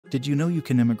Did you know you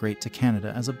can immigrate to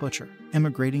Canada as a butcher?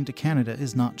 Immigrating to Canada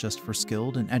is not just for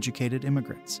skilled and educated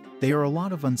immigrants. There are a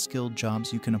lot of unskilled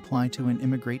jobs you can apply to and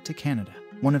immigrate to Canada.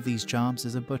 One of these jobs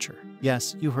is a butcher.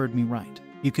 Yes, you heard me right.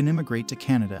 You can immigrate to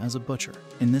Canada as a butcher.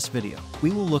 In this video, we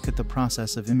will look at the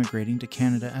process of immigrating to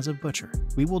Canada as a butcher.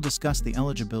 We will discuss the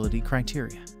eligibility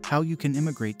criteria, how you can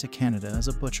immigrate to Canada as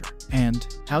a butcher, and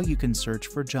how you can search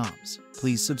for jobs.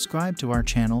 Please subscribe to our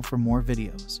channel for more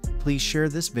videos. Please share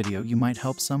this video, you might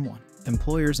help someone.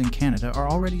 Employers in Canada are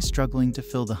already struggling to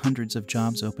fill the hundreds of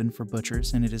jobs open for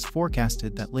butchers, and it is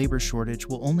forecasted that labor shortage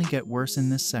will only get worse in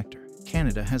this sector.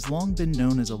 Canada has long been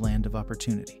known as a land of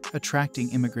opportunity, attracting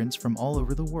immigrants from all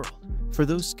over the world. For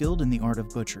those skilled in the art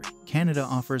of butchery, Canada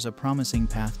offers a promising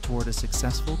path toward a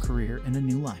successful career and a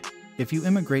new life. If you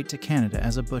immigrate to Canada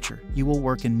as a butcher, you will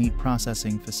work in meat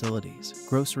processing facilities,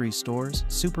 grocery stores,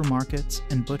 supermarkets,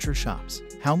 and butcher shops.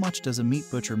 How much does a meat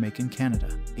butcher make in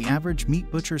Canada? The average meat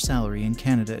butcher salary in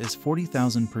Canada is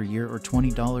 $40,000 per year or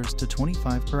 $20 to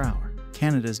 $25 per hour.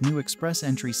 Canada's new express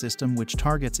entry system, which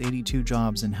targets 82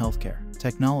 jobs in healthcare,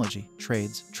 technology,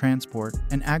 trades, transport,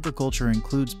 and agriculture,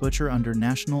 includes butcher under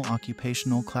National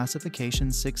Occupational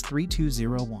Classification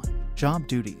 63201. Job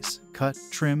duties: cut,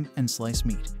 trim, and slice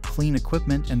meat, clean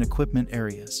equipment and equipment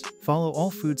areas, follow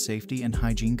all food safety and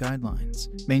hygiene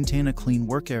guidelines, maintain a clean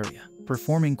work area,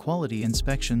 performing quality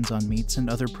inspections on meats and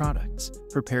other products,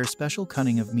 prepare special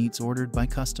cutting of meats ordered by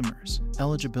customers.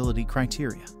 Eligibility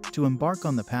criteria: to embark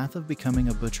on the path of becoming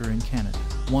a butcher in Canada,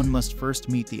 one must first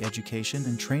meet the education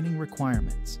and training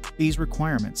requirements. These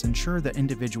requirements ensure that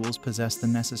individuals possess the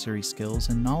necessary skills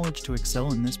and knowledge to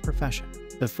excel in this profession.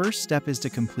 The first step is to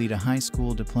complete a high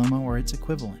school diploma or its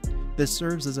equivalent. This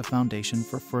serves as a foundation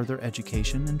for further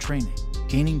education and training.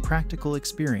 Gaining practical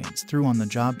experience through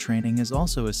on-the-job training is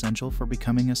also essential for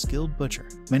becoming a skilled butcher.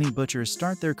 Many butchers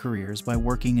start their careers by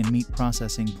working in meat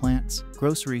processing plants,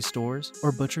 grocery stores,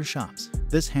 or butcher shops.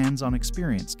 This hands-on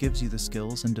experience gives you the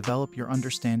skills and develop your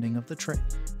understanding of the trade.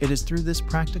 It is through this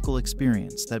practical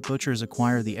experience that butchers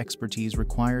acquire the expertise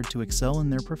required to excel in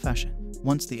their profession.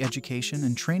 Once the education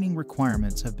and training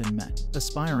requirements have been met,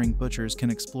 aspiring butchers can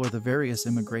explore the various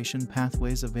immigration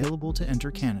pathways available to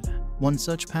enter Canada. One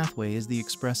such pathway is the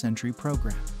Express Entry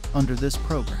Program. Under this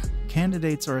program,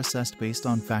 candidates are assessed based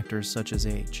on factors such as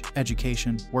age,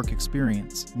 education, work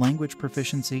experience, language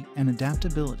proficiency, and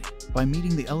adaptability. By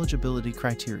meeting the eligibility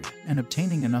criteria and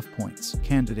obtaining enough points,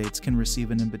 candidates can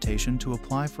receive an invitation to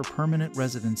apply for permanent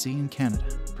residency in Canada.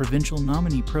 Provincial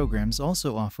nominee programs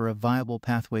also offer a viable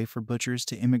pathway for butchers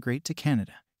to immigrate to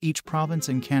Canada. Each province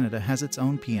in Canada has its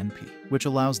own PNP, which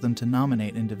allows them to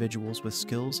nominate individuals with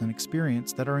skills and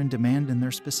experience that are in demand in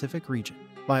their specific region.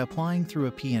 By applying through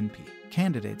a PNP,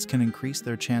 candidates can increase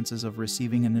their chances of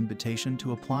receiving an invitation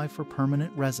to apply for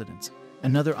permanent residency.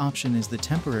 Another option is the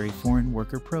Temporary Foreign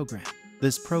Worker Program.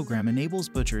 This program enables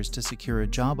butchers to secure a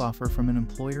job offer from an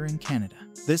employer in Canada.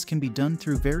 This can be done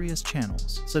through various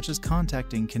channels, such as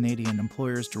contacting Canadian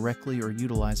employers directly or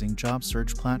utilizing job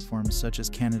search platforms such as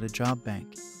Canada Job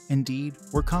Bank, Indeed,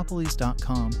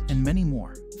 Workopolis.com, and many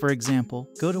more. For example,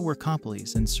 go to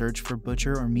Workopolis and search for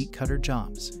butcher or meat cutter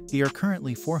jobs. There are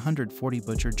currently 440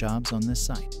 butcher jobs on this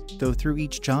site. Go through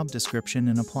each job description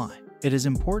and apply. It is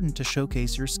important to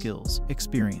showcase your skills,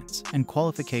 experience, and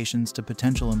qualifications to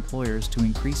potential employers to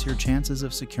increase your chances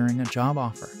of securing a job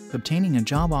offer. Obtaining a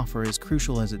job offer is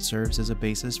crucial as it serves as a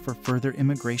basis for further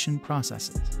immigration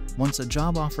processes. Once a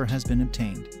job offer has been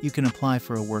obtained, you can apply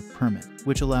for a work permit,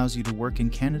 which allows you to work in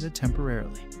Canada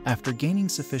temporarily. After gaining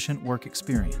sufficient work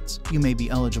experience, you may be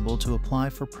eligible to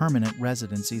apply for permanent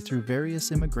residency through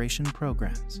various immigration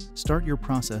programs. Start your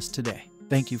process today.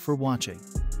 Thank you for watching.